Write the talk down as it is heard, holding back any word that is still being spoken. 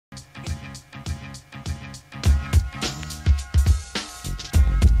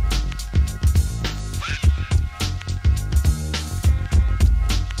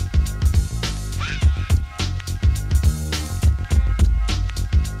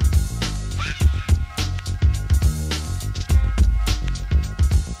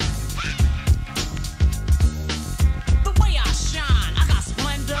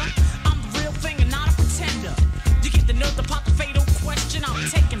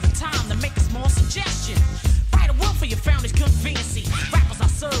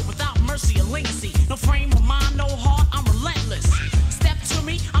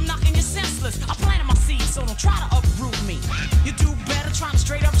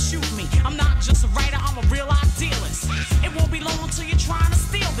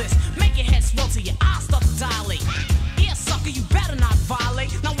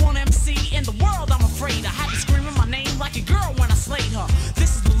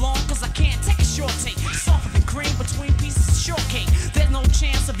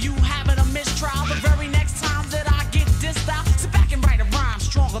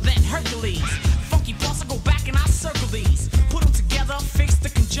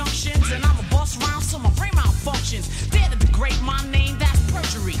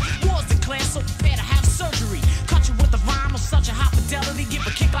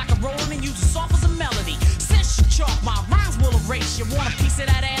piece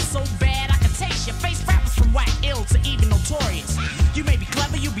of that ass so bad I can taste your face. Rappers from whack, ill to even notorious. You may be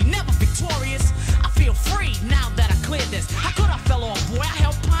clever, you be never victorious. I feel free now that I cleared this. How could I fell off, boy? I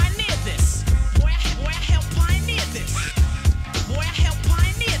helped pioneer this. Boy, I helped pioneer this. Boy, I helped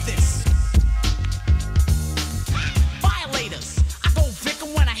pioneer this. Violators, I go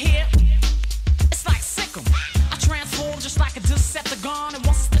victim when I hear. It's like sick 'em. I transform just like a Decepticon. And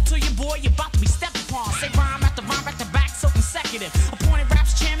once I step to your boy, you're about to be stepped upon. Say rhyme after rhyme back to back, so consecutive. Appointed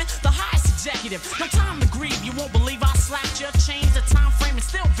raps chairman, the highest executive. No time to grieve, you won't believe I slapped you. Change the time frame and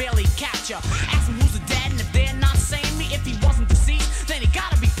still barely capture. Ask them who's the dad, and if they're not saying me, if he wasn't deceased, then he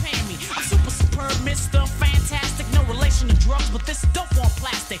gotta be paying me. I'm super superb, Mr. Fantastic. No relation to drugs, but this dope on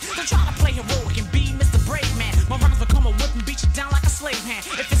plastic. Don't try to play heroic and be Mr. Brave Man. My rhymes will come a whip and beat you down like a slave hand.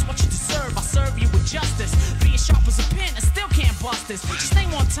 If it's what you deserve, I serve you with justice. Be as sharp as a pin and still can't bust this. Just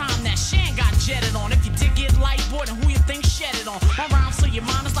name one time that Shan got jetted on. If you did get light, boy, then who you think shed it on? My rhymes fill your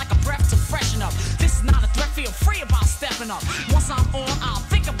mind is like a breath to freshen up. This is not a threat, feel free about stepping up. Once I'm on, I'll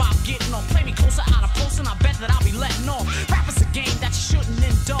think about getting on. Play me closer out of post and I bet that I'll be letting off. Rap is a game that you shouldn't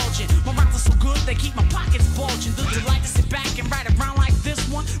indulge in. My rhymes are so good, they keep my pockets bulging. Do you like to sit back and ride around like this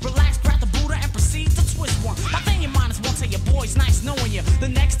one? Relax, grab the Buddha and proceed to twist one. My thing in mind is one, tell your boys nice knowing you. The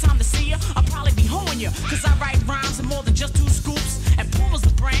next time to see you, I'll probably be hoeing you. Cause I write rhymes in more than just 2 scoops. And Puma's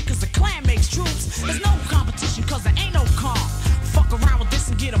the brand cause the clan makes troops. There's no competition cause there ain't no calm. Fuck around with this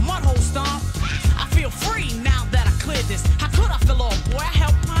and get a mud hole stomp. I feel free now that I cleared this. How could I feel off? Boy, I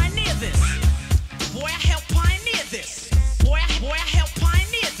helped pioneer this. Boy, I helped pioneer this. Boy, I helped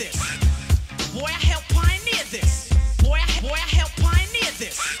pioneer this. Boy, I helped pioneer this. Boy, I helped pioneer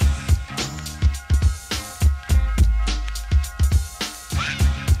this.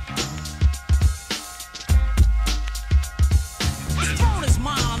 This throne is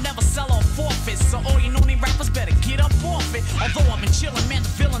mine, I'll never sell or forfeit. So all you know-name rappers better get up off it. Although I've been chillin', man, the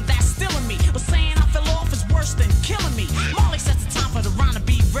villain that's still in me. But saying I fell off is worse than killing me. Molly sets the time for the round to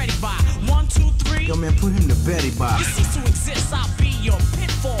be ready by 1, 2, 3. Yo, man, put him to bed, by. You cease to exist, I'll be your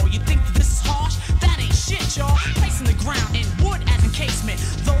pitfall. You think that this is harsh? That ain't shit, y'all. Placing the ground in wood as encasement.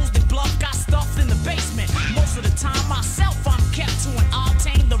 Those that bluff got stuffed in the basement. Most of the time myself I'm kept to, and I'll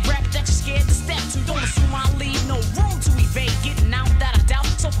tame the rep that you're scared to step to. Don't assume I'll leave no room to evade. Getting out that I doubt,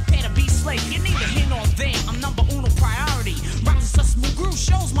 so prepare to be slayed. You're neither here nor there, I'm number uno priority. Rapping such smooth groove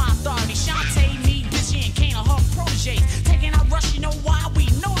shows my authority. Shantae, me, Busy, and Kane are her proteges. Taking out rush, you know why? We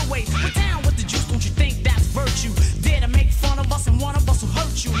know the way. We're down with the juice, don't you think that's virtue? Dare to make fun of us and one of us will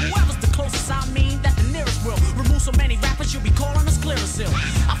hurt you. Whoever's the closest, I mean that the nearest will. Remove so many rappers, you'll be calling us clear as ill.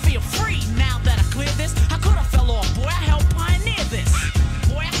 I feel free now